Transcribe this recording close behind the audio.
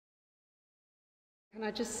Can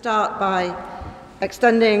I just start by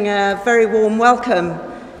extending a very warm welcome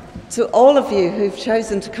to all of you who've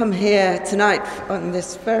chosen to come here tonight on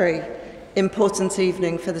this very important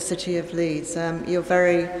evening for the City of Leeds. You're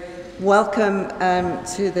very welcome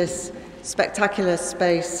to this spectacular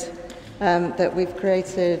space that we've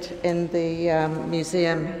created in the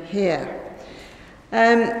museum here.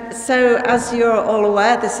 So as you're all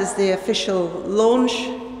aware, this is the official launch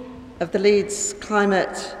of the Leeds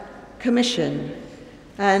Climate Commission.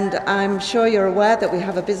 And I'm sure you're aware that we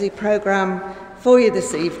have a busy programme for you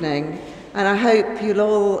this evening, and I hope you'll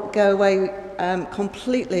all go away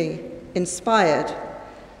completely inspired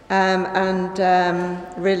and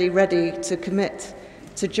really ready to commit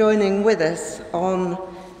to joining with us on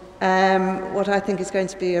what I think is going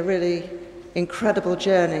to be a really incredible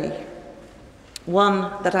journey.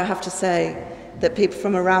 One that I have to say that people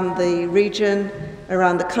from around the region,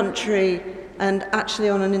 around the country, and actually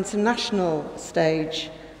on an international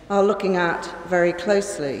stage are looking at very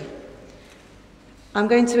closely. I'm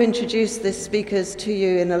going to introduce the speakers to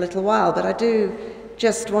you in a little while, but I do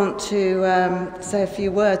just want to say a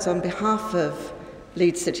few words on behalf of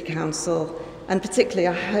Leeds City Council, and particularly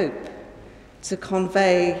I hope to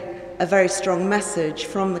convey a very strong message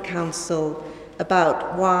from the Council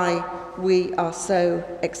about why we are so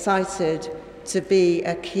excited to be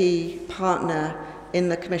a key partner in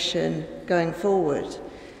the Commission going forward.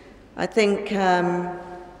 I think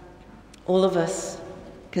all of us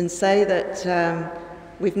can say that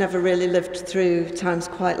we've never really lived through times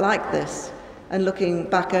quite like this, and looking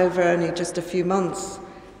back over only just a few months,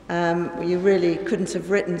 you really couldn't have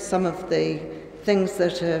written some of the things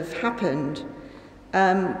that have happened.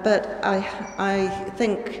 But I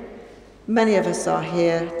think many of us are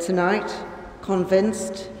here tonight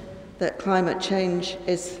convinced that climate change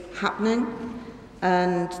is happening,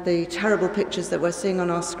 and the terrible pictures that we're seeing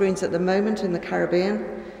on our screens at the moment in the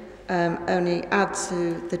Caribbean only add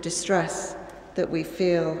to the distress that we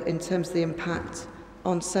feel in terms of the impact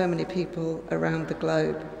on so many people around the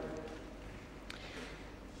globe.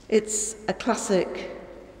 It's a classic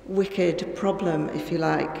wicked problem, if you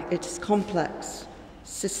like. It's complex,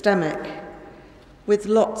 systemic, with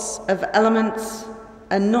lots of elements,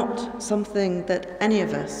 and not something that any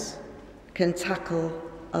of us can tackle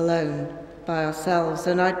alone by ourselves.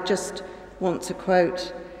 And I just want to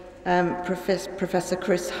quote Professor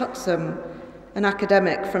Chris Huxham, an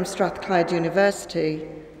academic from Cllr University,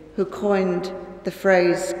 who coined the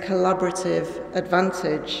phrase collaborative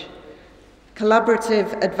advantage.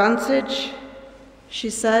 Collaborative advantage, she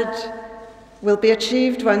said, will be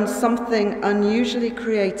achieved when something unusually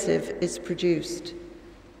creative is produced.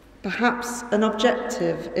 Perhaps an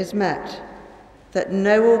objective is met that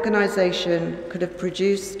no organisation could have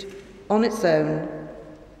produced on its own,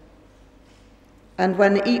 and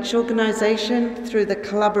when each organisation, through the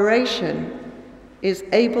collaboration, is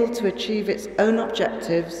able to achieve its own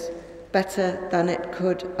objectives better than it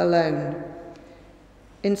could alone.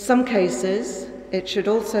 In some cases, it should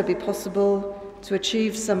also be possible to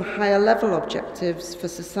achieve some higher level objectives for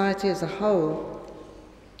society as a whole,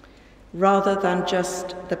 rather than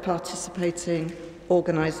just the participating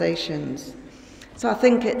organisations. So I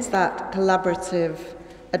think it's that collaborative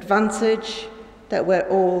advantage that we're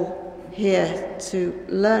all here to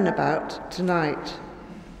learn about tonight.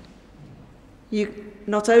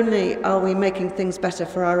 Not only are we making things better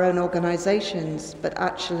for our own organisations, but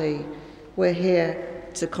actually we're here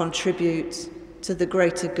to contribute to the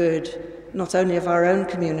greater good, not only of our own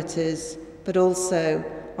communities, but also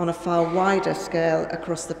on a far wider scale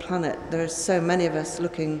across the planet. There are so many of us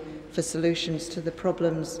looking for solutions to the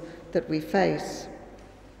problems that we face.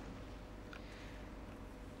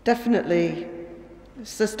 Definitely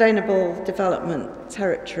sustainable development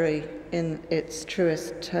territory in its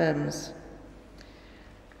truest terms.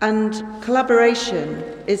 And collaboration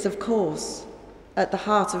is, of course, at the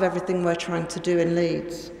heart of everything we're trying to do in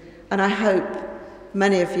Leeds. And I hope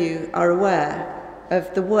many of you are aware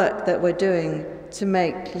of the work that we're doing to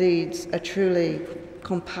make Leeds a truly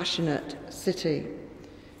compassionate city.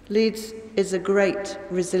 Leeds is a great,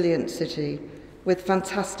 resilient city with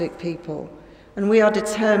fantastic people, and we are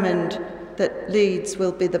determined that Leeds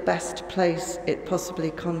will be the best place it possibly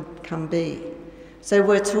can be. So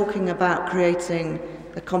we're talking about creating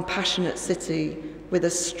a compassionate city with a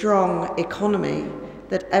strong economy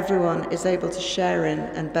that everyone is able to share in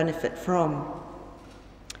and benefit from.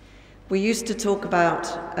 We used to talk about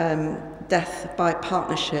death by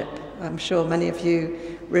partnership. I'm sure many of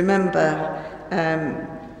you remember,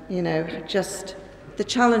 just the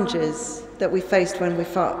challenges that we faced when we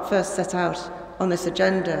first set out on this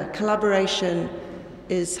agenda. Collaboration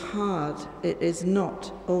is hard. It is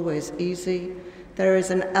not always easy. there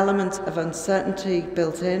is an element of uncertainty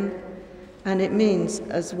built in, and it means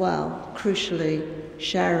as well, crucially,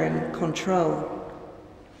 sharing control.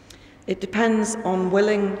 It depends on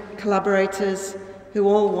willing collaborators who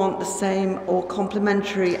all want the same or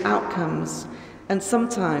complementary outcomes, and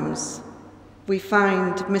sometimes we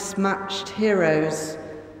find mismatched heroes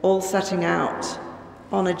all setting out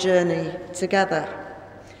on a journey together.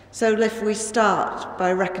 So if we start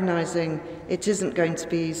by recognising it isn't going to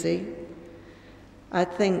be easy, I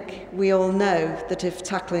think we all know that if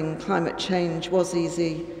tackling climate change was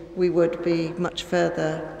easy, we would be much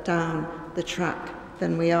further down the track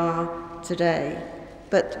than we are today.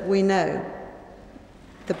 But we know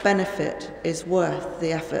the benefit is worth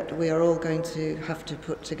the effort we are all going to have to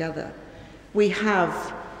put together. We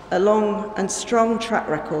have a long and strong track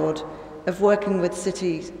record of working with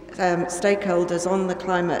city stakeholders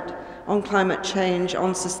on climate change,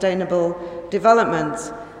 on sustainable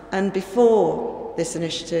development. And before this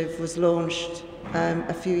initiative was launched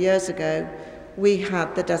a few years ago, we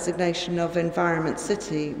had the designation of Environment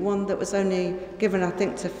City, one that was only given, I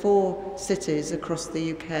think, to 4 cities across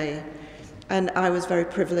the UK. And I was very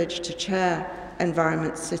privileged to chair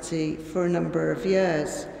Environment City for a number of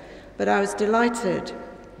years. But I was delighted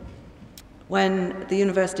when the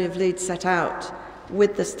University of Leeds set out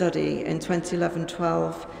with the study in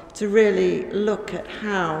 2011-12 to really look at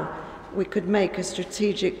how we could make a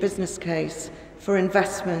strategic business case for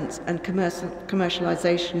investment and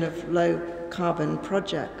commercialisation of low-carbon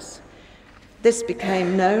projects. This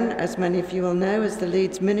became known, as many of you will know, as the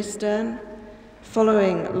Leeds Mini-Stern,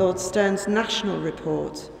 following Lord Stern's national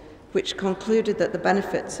report, which concluded that the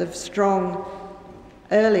benefits of strong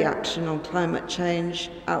early action on climate change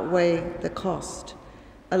outweigh the cost.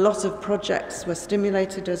 A lot of projects were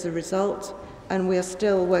stimulated as a result, and we are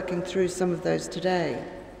still working through some of those today.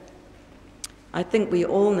 I think we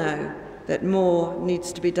all know that more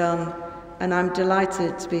needs to be done, and I'm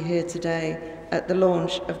delighted to be here today at the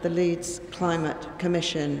launch of the Leeds Climate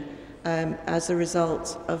Commission as a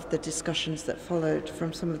result of the discussions that followed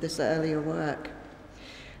from some of this earlier work.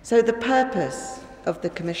 So the purpose of the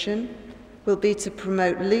Commission will be to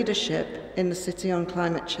promote leadership in the city on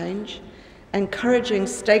climate change, encouraging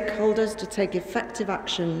stakeholders to take effective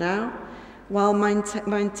action now while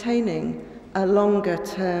maintaining a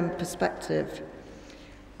longer-term perspective.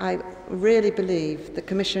 I really believe the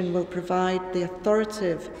Commission will provide the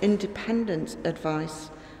authoritative, independent advice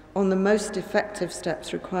on the most effective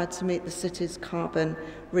steps required to meet the city's carbon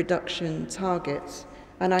reduction targets.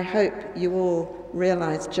 And I hope you all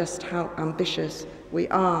realise just how ambitious we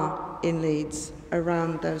are in Leeds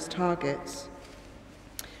around those targets.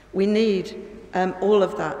 We need all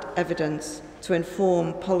of that evidence to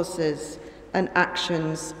inform policies and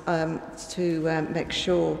actions to make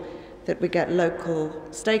sure that we get local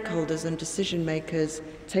stakeholders and decision makers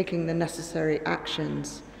taking the necessary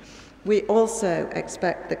actions. We also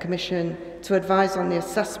expect the Commission to advise on the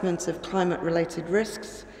assessment of climate-related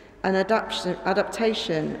risks and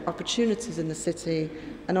adaptation opportunities in the city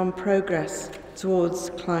and on progress towards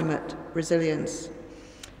climate resilience.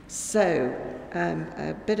 So,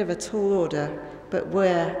 a bit of a tall order, but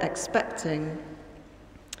we're expecting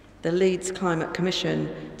the Leeds Climate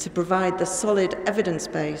Commission to provide the solid evidence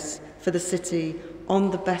base for the city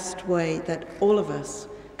on the best way that all of us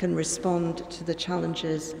can respond to the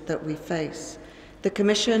challenges that we face. The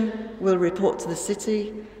Commission will report to the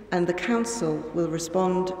city, and the Council will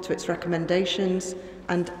respond to its recommendations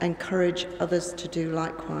and encourage others to do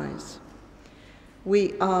likewise.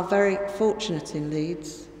 We are very fortunate in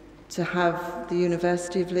Leeds to have the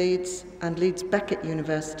University of Leeds and Leeds Beckett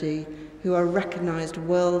University, who are recognised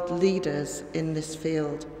world leaders in this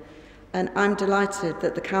field. And I'm delighted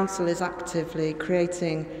that the Council is actively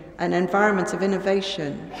creating an environment of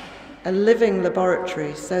innovation, a living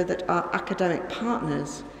laboratory, so that our academic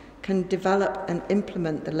partners can develop and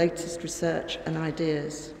implement the latest research and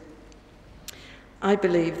ideas. I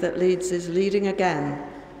believe that Leeds is leading again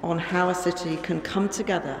on how a city can come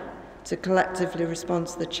together to collectively respond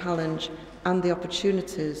to the challenge and the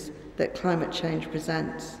opportunities that climate change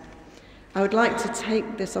presents. I would like to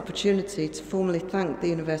take this opportunity to formally thank the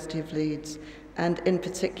University of Leeds, and in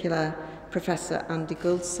particular Professor Andy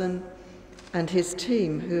Goulson and his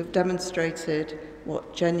team, who have demonstrated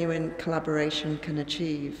what genuine collaboration can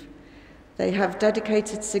achieve. They have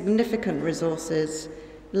dedicated significant resources,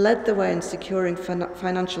 led the way in securing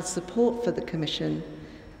financial support for the Commission,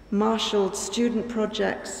 marshalled student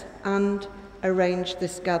projects, and arranged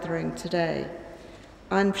this gathering today.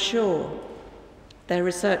 I'm sure their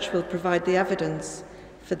research will provide the evidence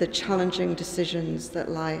for the challenging decisions that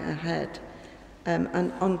lie ahead.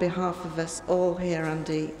 And on behalf of us all here,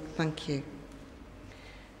 Andy, thank you.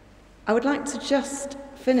 I would like to just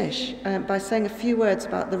finish by saying a few words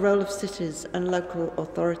about the role of cities and local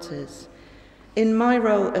authorities. In my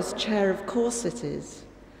role as chair of Core Cities,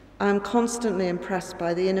 I am constantly impressed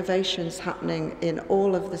by the innovations happening in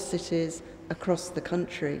all of the cities across the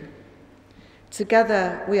country.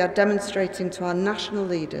 Together, we are demonstrating to our national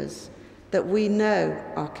leaders that we know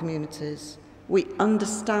our communities, we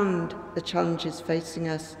understand the challenges facing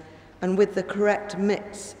us, and with the correct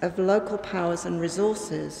mix of local powers and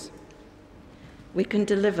resources, we can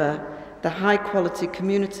deliver the high-quality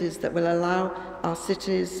communities that will allow our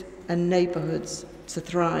cities and neighbourhoods to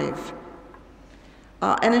thrive.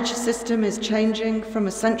 Our energy system is changing from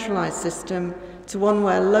a centralised system to one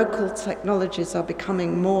where local technologies are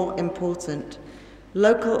becoming more important.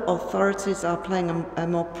 Local authorities are playing a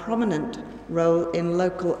more prominent role in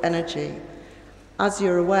local energy. As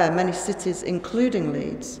you're aware, many cities, including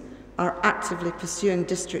Leeds, are actively pursuing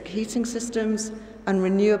district heating systems and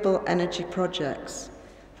renewable energy projects.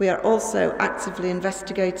 We are also actively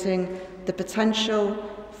investigating the potential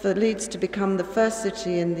for Leeds to become the first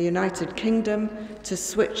city in the United Kingdom to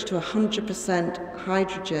switch to 100%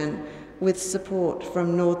 hydrogen with support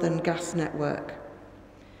from Northern Gas Network.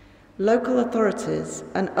 Local authorities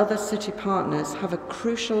and other city partners have a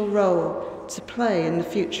crucial role to play in the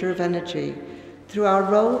future of energy through our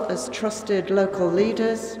role as trusted local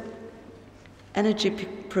leaders, energy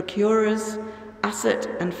procurers, asset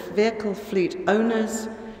and vehicle fleet owners,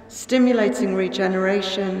 stimulating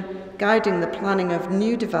regeneration, guiding the planning of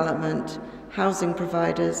new development, housing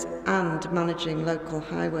providers, and managing local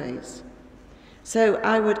highways. So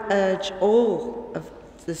I would urge all of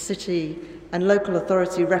the city and local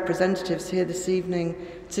authority representatives here this evening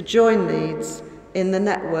to join Leeds in the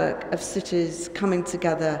network of cities coming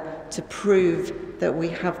together to prove that we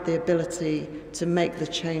have the ability to make the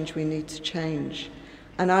change we need to change.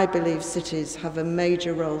 And I believe cities have a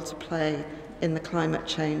major role to play in the climate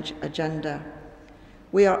change agenda.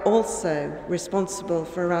 We are also responsible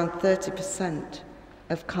for around 30%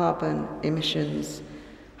 of carbon emissions,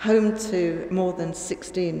 home to more than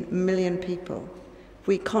 16 million people.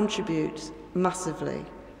 We contribute massively,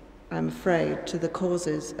 I'm afraid, to the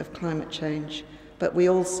causes of climate change, but we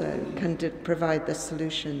also can provide the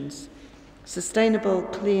solutions. Sustainable,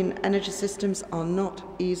 clean energy systems are not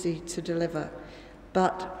easy to deliver,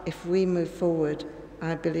 but if we move forward,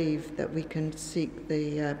 I believe that we can seek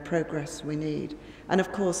the progress we need. And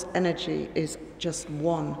of course, energy is just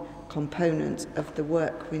one component of the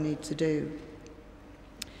work we need to do.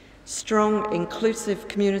 Strong, inclusive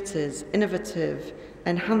communities, innovative,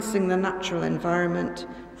 enhancing the natural environment,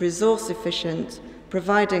 resource efficient,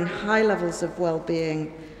 providing high levels of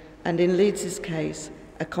well-being, and in Leeds' case,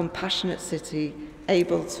 a compassionate city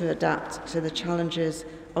able to adapt to the challenges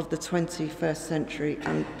of the 21st century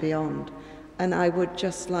and beyond. And I would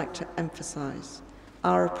just like to emphasise,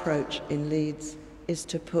 our approach in Leeds is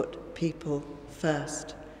to put people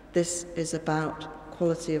first. This is about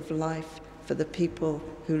quality of life for the people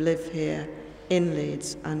who live here in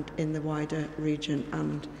Leeds and in the wider region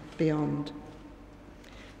and beyond.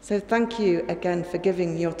 So thank you again for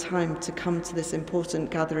giving your time to come to this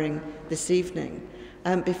important gathering this evening.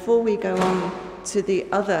 Before we go on to the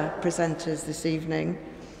other presenters this evening,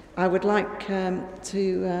 I would like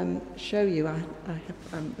to show you,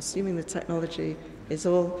 I'm assuming the technology is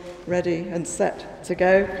all ready and set to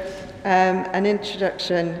go, an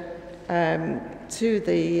introduction to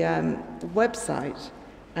the website,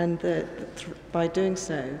 and by doing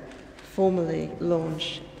so, formally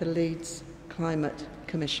launch the Leeds Climate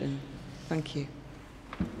Commission. Thank you.